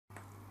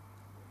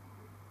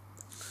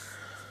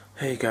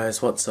Hey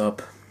guys, what's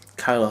up?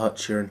 Kyle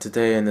Hutch here, and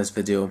today in this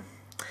video,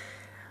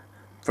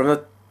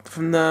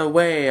 from the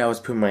way I was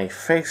putting my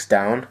face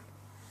down,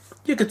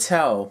 you could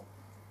tell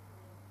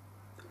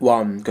what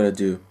I'm gonna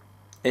do.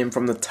 And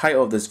from the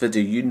title of this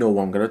video, you know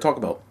what I'm gonna talk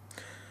about.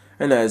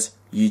 And that is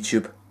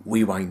YouTube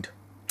Rewind.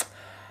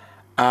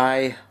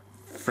 I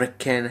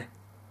freaking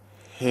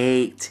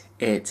hate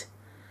it.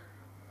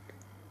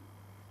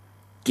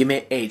 Give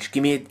me an H,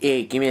 give me an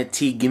A, give me a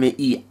T, give me an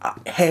E.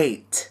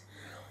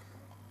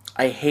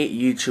 I hate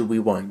YouTube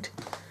Rewind.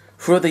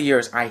 For the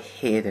years, I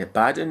hated it,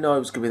 but I didn't know it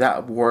was going to be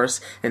that worse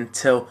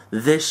until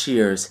this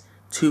year's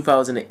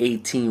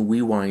 2018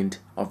 Rewind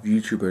of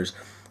YouTubers.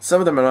 Some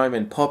of them are not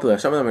even popular,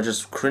 some of them are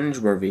just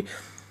cringeworthy.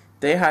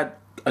 They had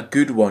a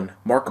good one,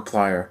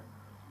 Markiplier,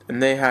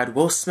 and they had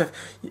Will Smith.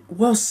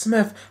 Will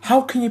Smith,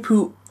 how can you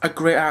put a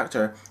great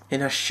actor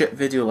in a shit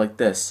video like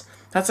this?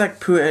 That's like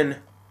putting,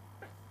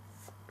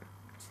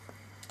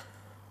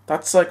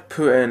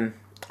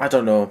 I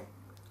don't know,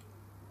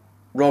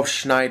 Rob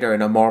Schneider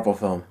in a Marvel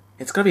film.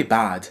 It's gonna be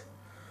bad.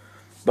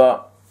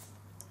 But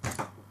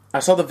I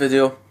saw the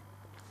video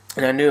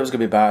and I knew it was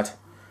gonna be bad.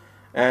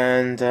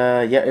 And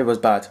yeah, it was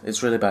bad.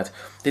 It's really bad.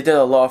 They did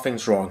a lot of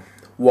things wrong.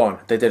 1,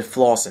 they did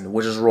flossing,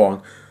 which is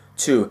wrong.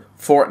 2,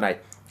 Fortnite.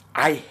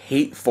 I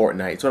hate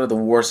Fortnite. It's one of the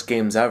worst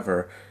games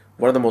ever.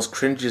 One of the most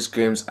cringiest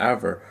games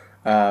ever.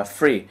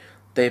 3,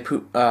 they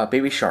put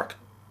Baby Shark.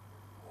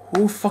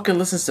 Who fucking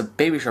listens to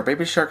Baby Shark?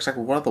 Baby Shark's like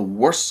one of the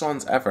worst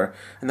songs ever.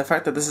 And the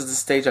fact that this is the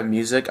stage of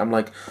music, I'm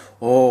like,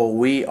 oh,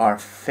 we are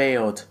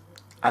failed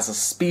as a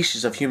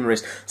species of human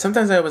race.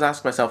 Sometimes I always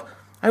ask myself,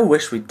 I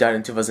wish we died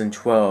in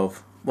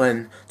 2012,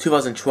 when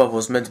 2012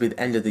 was meant to be the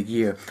end of the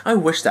year. I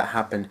wish that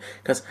happened,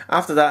 because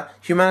after that,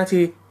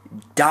 humanity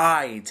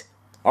died.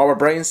 Our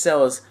brain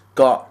cells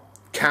got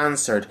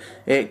cancered.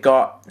 It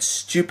got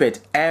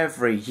stupid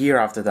every year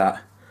after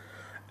that.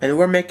 And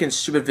we're making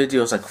stupid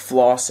videos like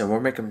flossing, we're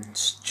making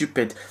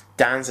stupid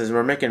dances,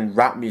 we're making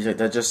rap music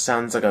that just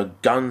sounds like a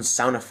gun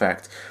sound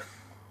effect.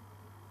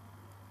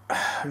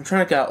 I'm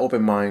trying to get an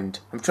open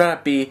mind. I'm trying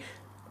to be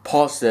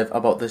positive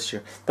about this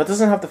year. But it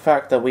doesn't have the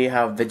fact that we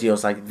have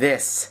videos like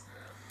this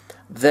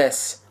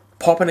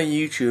popping on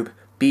YouTube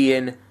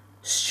being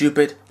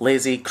stupid,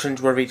 lazy,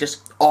 cringeworthy,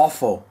 just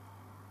awful.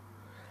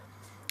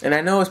 And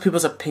I know it's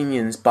people's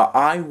opinions, but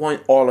I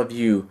want all of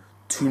you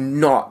to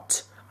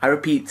not, I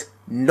repeat,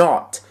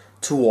 not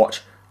to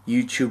watch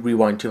YouTube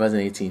Rewind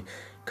 2018,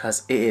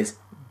 because it is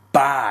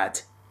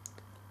bad.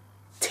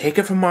 Take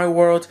it from my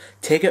world,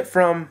 take it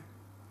from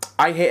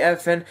I Hate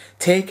Everything,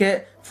 take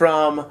it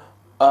from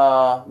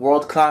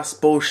world class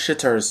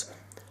bullshitters.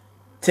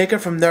 Take it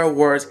from their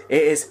words,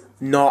 it is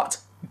not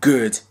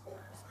good.